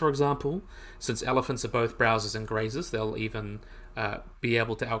elephants, for example. Since elephants are both browsers and grazers, they'll even be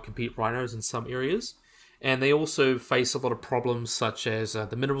able to outcompete rhinos in some areas. And they also face a lot of problems such as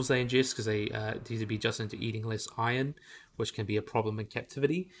the minerals they ingest, because they tend to be just into eating less iron, which can be a problem in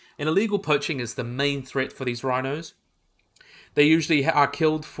captivity. And illegal poaching is the main threat for these rhinos. They usually are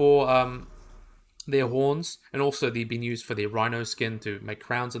killed for their horns, and also they've been used for their rhino skin to make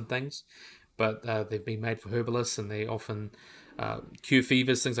crowns and things. But they've been made for herbalists, and they often cure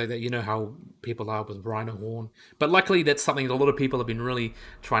fevers, things like that. You know how people are with rhino horn. But luckily, that's something that a lot of people have been really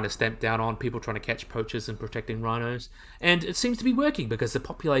trying to stamp down on, people trying to catch poachers and protecting rhinos. And it seems to be working because the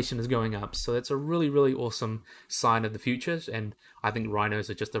population is going up. So it's a really, really awesome sign of the future. And I think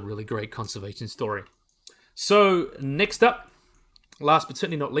rhinos are just a really great conservation story. So next up, last but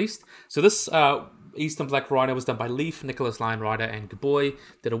certainly not least, so this Eastern Black Rhino was done by Leaf, Nicholas Lion Rider, and Gaboy.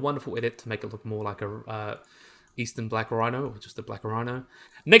 Did a wonderful edit to make it look more like a Eastern Black Rhino, or just a Black Rhino.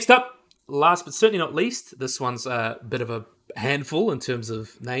 Next up, last but certainly not least, this one's a bit of a handful in terms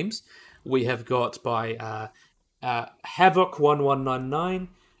of names. We have got by Havoc1199,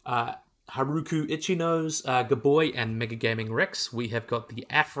 Haruku Ichinose, Gaboy, and Mega Gaming Rex. We have got the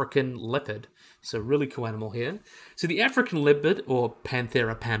African leopard. So really cool animal here. So the African leopard, or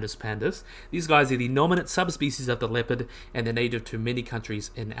Panthera pandus, these guys are the nominate subspecies of the leopard, and they're native to many countries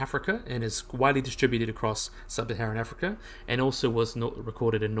in Africa, and is widely distributed across sub-Saharan Africa, and also was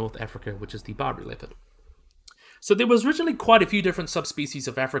recorded in North Africa, which is the Barbary leopard. So there was originally quite a few different subspecies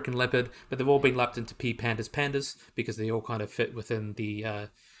of African leopard, but they've all been lumped into P. pandus because they all kind of fit within the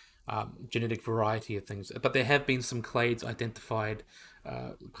genetic variety of things. But there have been some clades identified,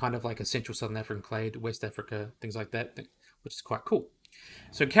 kind of like a Central Southern African clade, West Africa, things like that, which is quite cool.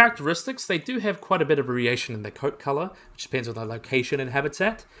 So characteristics, they do have quite a bit of variation in their coat color, which depends on their location and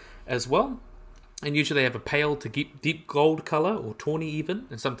habitat as well. And usually they have a pale to deep gold color, or tawny even,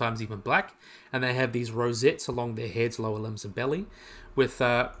 and sometimes even black. And they have these rosettes along their heads, lower limbs, and belly. With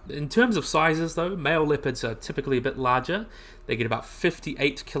in terms of sizes, though, male leopards are typically a bit larger. They get about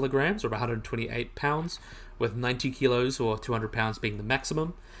 58 kilograms, or about 128 pounds, with 90 kilos or 200 pounds being the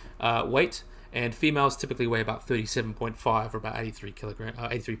maximum weight. And females typically weigh about 37.5, or about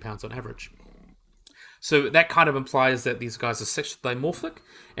 83 pounds on average. So that kind of implies that these guys are sexually dimorphic,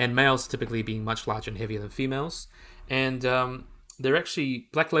 and males typically being much larger and heavier than females. And they're actually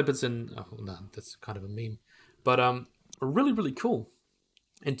black leopards, and oh no, that's kind of a meme, but really, really cool.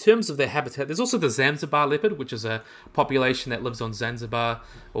 In terms of their habitat, there's also the Zanzibar leopard, which is a population that lives on Zanzibar,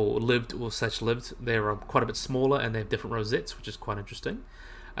 or lived. They're quite a bit smaller, and they have different rosettes, which is quite interesting.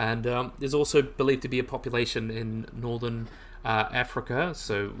 And there's also believed to be a population in northern Africa,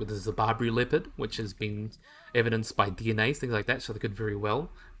 so there's the Barbary leopard, which has been evidenced by DNA, things like that, so they could very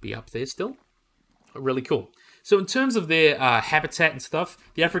well be up there still. Really cool. So in terms of their habitat and stuff,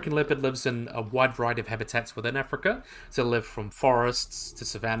 the African leopard lives in a wide variety of habitats within Africa. So they live from forests to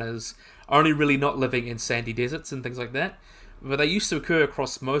savannas, only really not living in sandy deserts and things like that. But they used to occur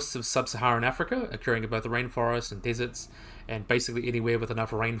across most of sub-Saharan Africa, occurring in both the rainforests and deserts, and basically anywhere with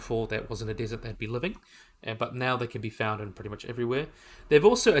enough rainfall that wasn't a desert they'd be living. But now they can be found in pretty much everywhere. They've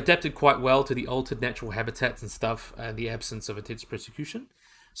also adapted quite well to the altered natural habitats and stuff, and the absence of intense persecution.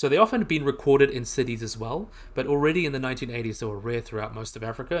 So they often have been recorded in cities as well, but already in the 1980s they were rare throughout most of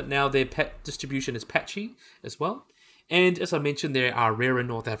Africa. Now their distribution is patchy as well. And as I mentioned, they are rare in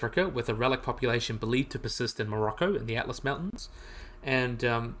North Africa, with a relic population believed to persist in Morocco in the Atlas Mountains. And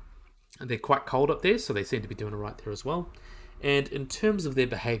they're quite cold up there, so they seem to be doing all right there as well. And in terms of their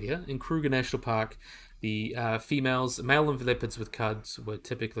behavior, in Kruger National Park, the male leopards with cuds were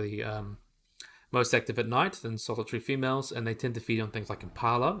typically most active at night than solitary females, and they tend to feed on things like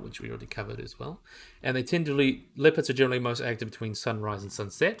impala, which we already covered as well. And leopards are generally most active between sunrise and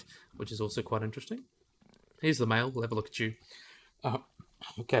sunset, which is also quite interesting. Here's the male. We'll have a look at you.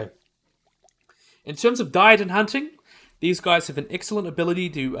 Okay. In terms of diet and hunting, these guys have an excellent ability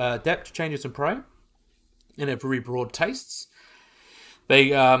to adapt to changes in prey and have very broad tastes.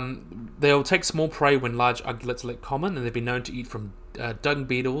 They'll take small prey when large ungulates are common, and they've been known to eat from dung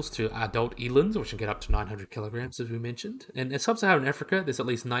beetles to adult elands, which can get up to 900 kilograms, as we mentioned. And in sub-Saharan Africa, there's at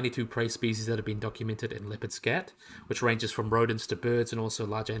least 92 prey species that have been documented in leopard scat, which ranges from rodents to birds, and also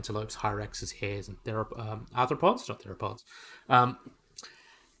large antelopes, hyraxes, hares, and arthropods, not theropods.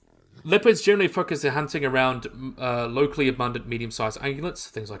 Leopards generally focus their hunting around locally abundant medium-sized ungulates,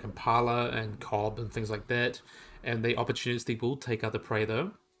 things like impala and cob and things like that. And they opportunistically will take other prey,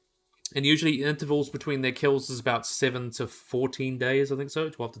 though. And usually intervals between their kills is about 7 to 14 days, I think so,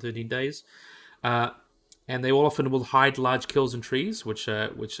 12 to 13 days. And they often will hide large kills in trees, which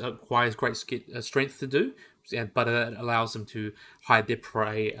requires great strength to do, but it allows them to hide their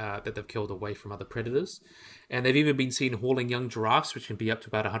prey that they've killed away from other predators. And they've even been seen hauling young giraffes, which can be up to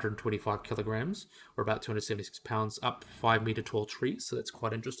about 125 kilograms, or about 276 pounds, up 5-meter tall trees, so that's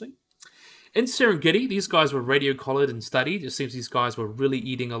quite interesting. In Serengeti, these guys were radio-collared and studied. It seems these guys were really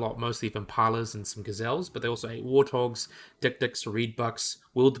eating a lot, mostly of impalas and some gazelles, but they also ate warthogs, dik-diks, reedbucks,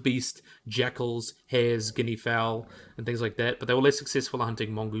 wildebeest, jackals, hares, guinea fowl, and things like that. But they were less successful at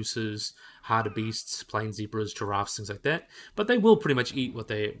hunting mongooses, hartebeests, plain zebras, giraffes, things like that. But they will pretty much eat what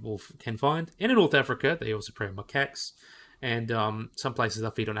they can find. And in North Africa, they also prey on macaques. And some places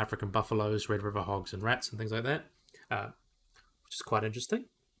they'll feed on African buffaloes, Red River hogs, and rats, and things like that, which is quite interesting.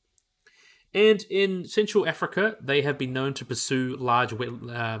 And in Central Africa, they have been known to pursue large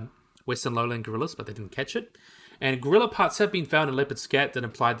western lowland gorillas, but they didn't catch it. And gorilla parts have been found in leopard scat that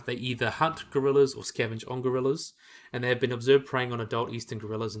imply that they either hunt gorillas or scavenge on gorillas. And they have been observed preying on adult eastern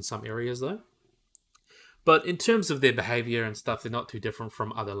gorillas in some areas, though. But in terms of their behavior and stuff, they're not too different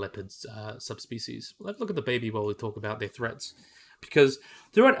from other leopards subspecies. Let's look at the baby while we talk about their threats. Because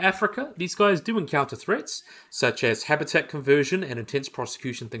throughout Africa, these guys do encounter threats, such as habitat conversion and intense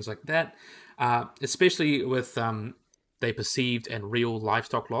prosecution, things like that. Especially with they perceived and real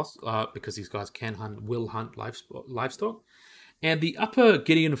livestock loss, because these guys will hunt livestock. And the upper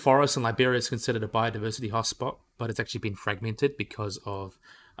Gideon Forest in Liberia is considered a biodiversity hotspot, but it's actually been fragmented because of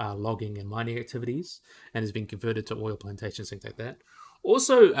logging and mining activities, and has been converted to oil plantations, things like that.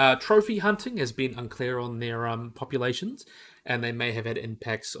 Also, trophy hunting has been unclear on their populations, and they may have had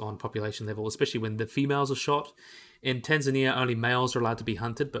impacts on population level, especially when the females are shot. In Tanzania, only males are allowed to be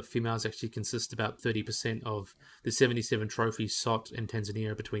hunted, but females actually consist about 30% of the 77 trophies shot in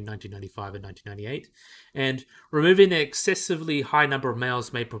Tanzania between 1995 and 1998. And removing an excessively high number of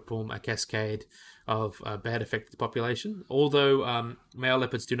males may perform a cascade of bad effect to the population. Although male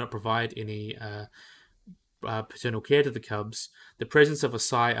leopards do not provide any paternal care to the cubs, the presence of a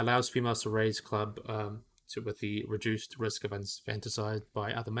sire allows females to raise cub with the reduced risk of infanticide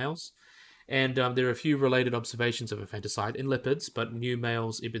by other males. And there are a few related observations of infanticide in leopards, but new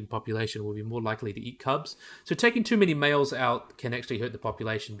males in population will be more likely to eat cubs. So taking too many males out can actually hurt the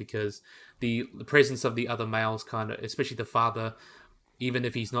population, because the presence of the other males, especially the father, even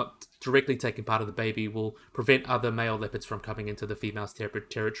if he's not directly taking part of the baby, will prevent other male leopards from coming into the female's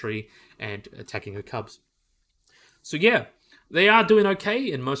territory and attacking her cubs. So yeah, they are doing okay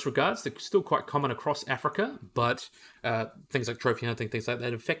in most regards. They're still quite common across Africa, but things like trophy hunting, things like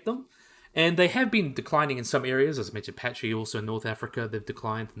that affect them. And they have been declining in some areas, as I mentioned, Patchy, also in North Africa, they've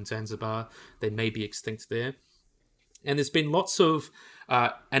declined. In Zanzibar, they may be extinct there. And there's been lots of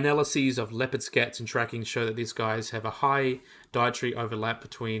analyses of leopard scats and tracking show that these guys have a high dietary overlap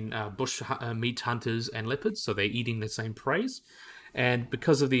between bush meat hunters and leopards, so they're eating the same prey. And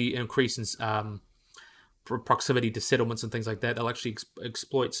because of the increase in proximity to settlements and things like that, they'll actually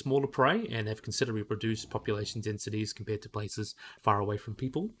exploit smaller prey and have considerably reduced population densities compared to places far away from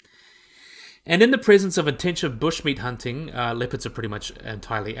people. And in the presence of intensive bushmeat hunting, leopards are pretty much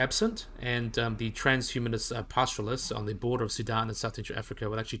entirely absent, and the transhumanist pastoralists on the border of Sudan and South Central Africa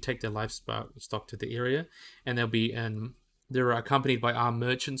will actually take their livestock to the area, and they're accompanied by armed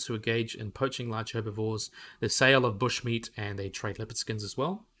merchants who engage in poaching large herbivores, the sale of bushmeat, and they trade leopard skins as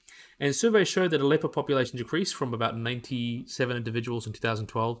well. And surveys show that the leopard population decreased from about 97 individuals in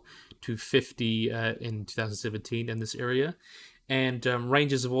 2012 to 50 in 2017 in this area. And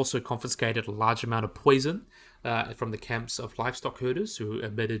rangers have also confiscated a large amount of poison from the camps of livestock herders who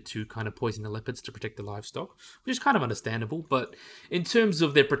admitted to kind of poison the leopards to protect the livestock, which is kind of understandable. But in terms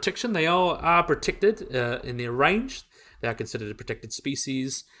of their protection, they all are protected in their range. They are considered a protected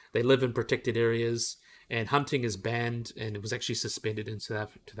species. They live in protected areas, and hunting is banned, and it was actually suspended in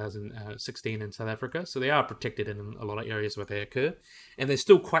 2016 in South Africa. So they are protected in a lot of areas where they occur, and they're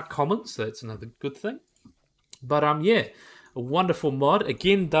still quite common, so that's another good thing. But yeah, a wonderful mod,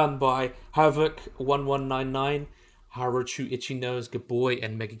 again done by Havoc1199, Haruchu Ichinose, Gaboy,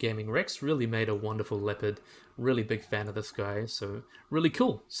 and Mega Gaming Rex. Really made a wonderful leopard. Really big fan of this guy, so really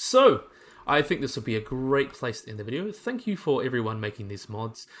cool. So, I think this will be a great place to end the video. Thank you for everyone making these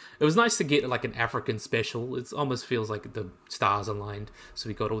mods. It was nice to get like an African special. It almost feels like the stars aligned. So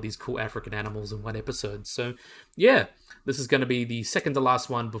we got all these cool African animals in one episode. So yeah, this is going to be the second to last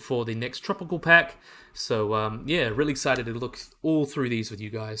one before the next tropical pack. So yeah, really excited to look all through these with you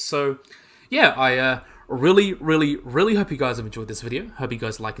guys. So yeah, I really hope you guys have enjoyed this video. Hope you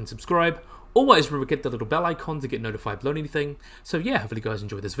guys like and subscribe. Always remember to get the little bell icon to get notified about anything. So yeah, hopefully you guys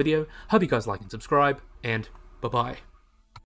enjoyed this video. Hope you guys like and subscribe, and bye-bye.